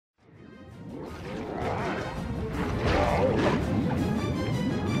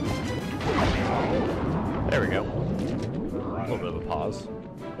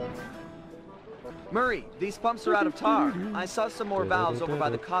Murray, these pumps are out of tar. I saw some more valves over by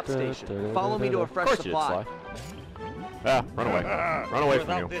the cop station. Follow me to a fresh supply. Ah, run away. Run away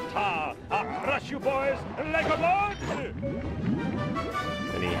from you. Without the tar, I'll crush you boys like a log.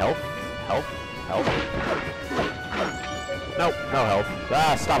 Any health? Health? Health? Nope, no health.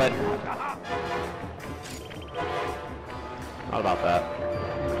 Ah, stop it. Not about that.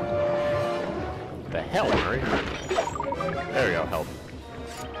 The hell, Murray? There we go, health.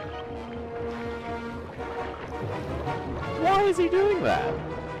 Why is he doing that?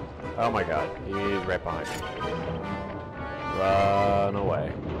 Oh my god, he's right behind me. Run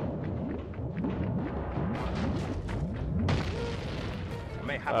away.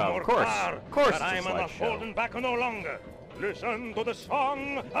 May have more Of course, but it's a I'm not slideshow. holding back no longer. Listen to the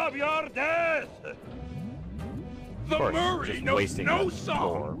song of your death. The course, Murray just knows wasting no the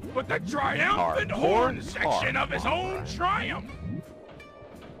song, but the triumphant Tar. horn section Tar. of his own triumph.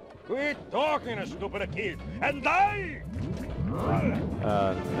 Quit talking, stupid kid, and die! No,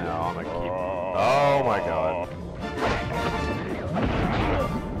 I'm gonna keep... Oh my god.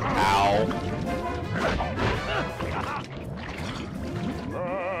 Ow.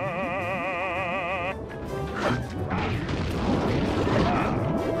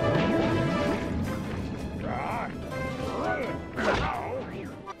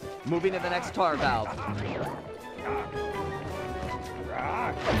 Moving to the next tar valve.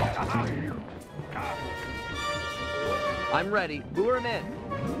 I'm ready. Lure him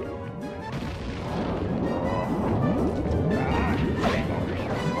in.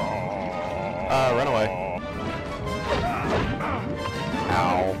 Run away.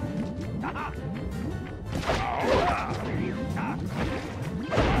 Ow.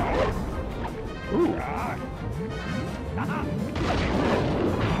 Ooh.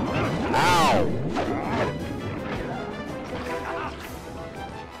 Ow!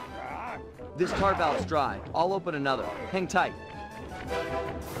 This tar valve's dry. I'll open another. Hang tight.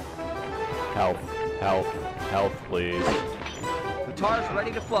 Health. Health. Health, please. The tar's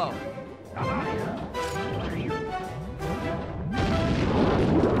ready to flow.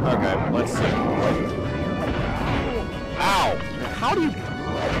 Okay, let's see. Ow! How do you...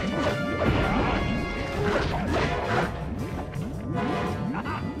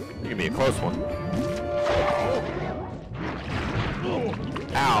 You give me a close one.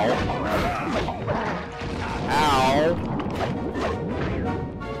 Ow. Ow.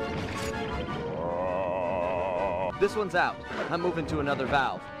 This one's out. I'm moving to another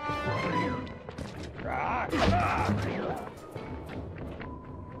valve.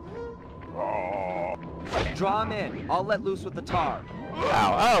 Draw him in. I'll let loose with the tar.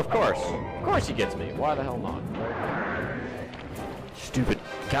 Ow. Oh, of course. Of course he gets me. Why the hell not? Stupid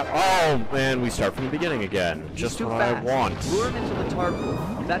cap. Oh, man, we start from the beginning again. He's Just too what fast. I want. Lure him into the tar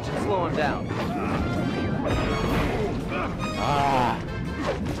pool. That should slow him down. Ah.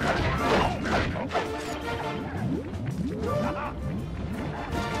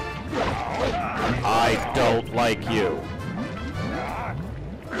 I don't like you.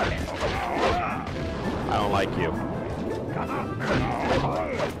 I don't like you.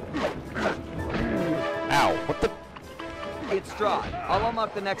 Ow, what the? It's dry. I'll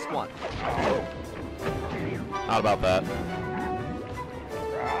unlock the next one. Not about that.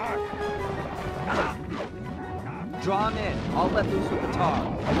 Draw him in. I'll let loose with the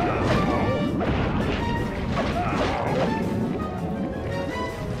tar.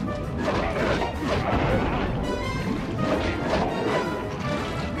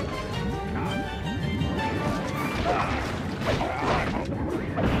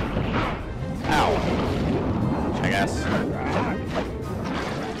 Ow. Jackass.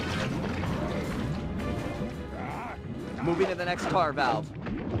 Moving to the next tar valve.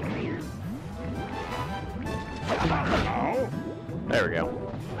 There we go.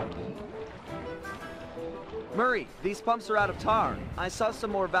 Murray, these pumps are out of tar. I saw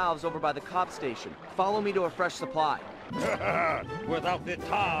some more valves over by the cop station. Follow me to a fresh supply. Without the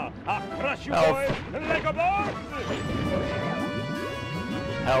tar, I'll crush you Health. boys like a log.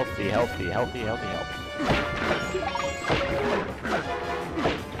 Healthy, healthy, healthy, healthy, healthy.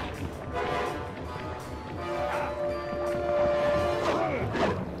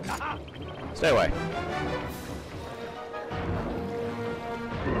 Stay away.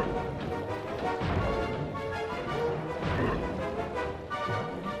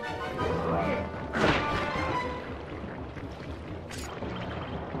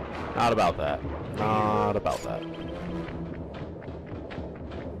 Not about that. Not about that. You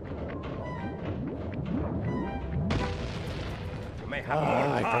may have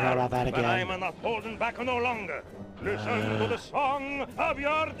more I forgot about that but again. I'm not holding back no longer. Listen to the song of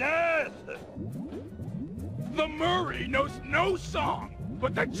your death. The Murray knows no song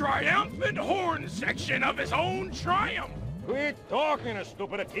but the triumphant horn section of his own triumph. Quit talking,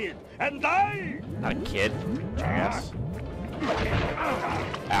 stupid kid, and die! Not a kid. Jackass.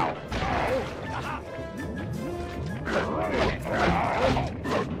 Ow.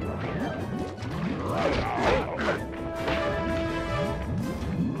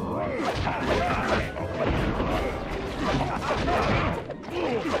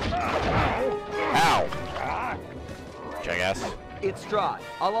 Ow. Jackass. It's dry.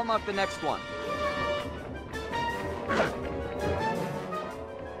 I'll unlock the next one.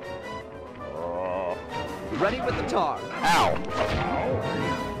 Ready with the tar. Ow.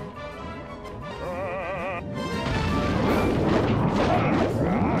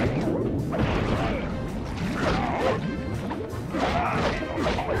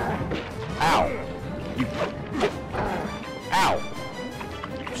 Ow. You. Ow.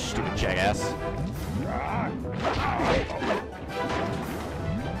 Stupid jackass.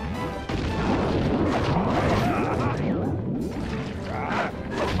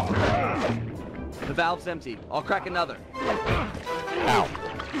 The valve's empty. I'll crack another. Ow.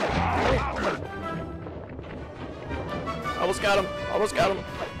 Almost got him. Almost got him.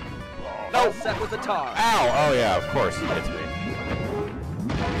 No. All set with the tar. Ow. Oh, yeah, of course he hits me.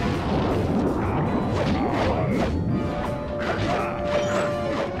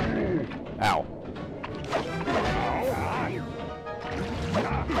 Ow.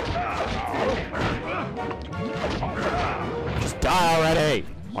 Just die already.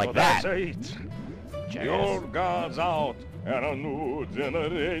 Like So that. that's it. Jackass. Your God's out, and a new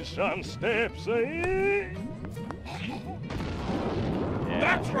generation steps in.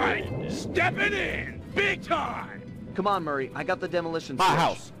 That's right, stepping in, big time. Come on, Murray. I got the demolition My switch.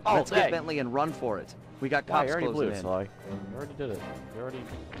 house. All Let's day. get Bentley and run for it. We got Why, cops you already blew closing it, in. Sly. You already did it. You already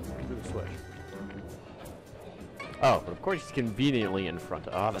threw the switch. Oh, but of course he's conveniently in front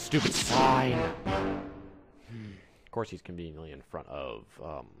of... Ah, the stupid sign! Of course he's conveniently in front of,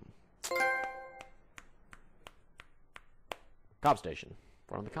 cop station. In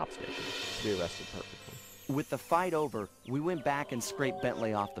front of the cop station. To be arrested perfectly. With the fight over, we went back and scraped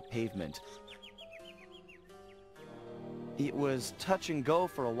Bentley off the pavement. It was touch and go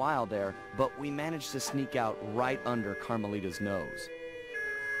for a while there, but we managed to sneak out right under Carmelita's nose.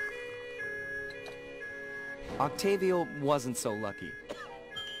 Octavio wasn't so lucky.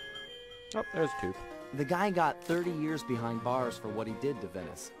 Oh, there's a tooth. The guy got 30 years behind bars for what he did to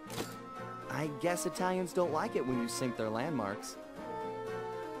Venice. I guess Italians don't like it when you sink their landmarks.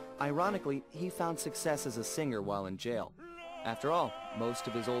 Ironically, he found success as a singer while in jail. After all, most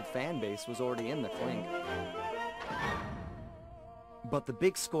of his old fan base was already in the clink. But the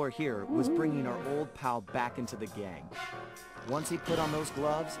big score here was bringing our old pal back into the gang. Once he put on those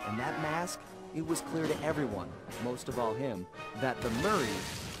gloves and that mask, it was clear to everyone, most of all him, that the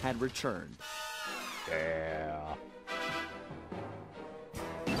Murrays had returned. Yeah.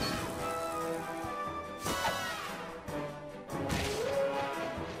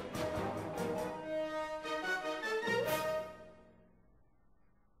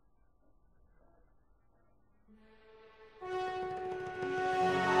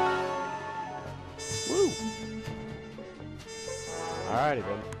 Woo! Alrighty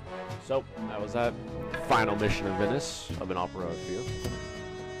then. So, that was that final mission of Venice of an opera review.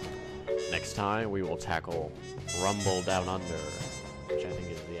 Next time, we will tackle Rumble Down Under, which I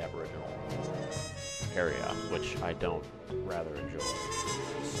think is the Aboriginal area, which I don't rather enjoy.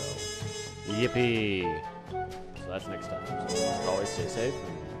 So, yippee! So that's next time. So, as always, stay safe,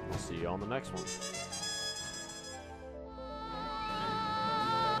 and we'll see you on the next one.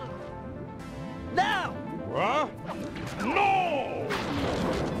 Now! Huh? No!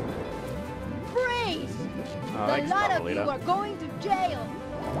 Freeze! Oh, The thanks, lot of you Carmelita. are going to jail.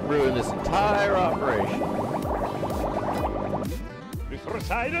 Ruin this entire operation. This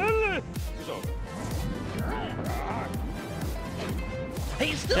recital is over.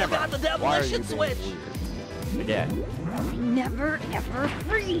 He still Never. got the Why are you demolition being switch! weird? Again. Never ever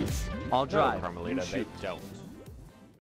freeze. I'll drive. No, Carmelita, they don't.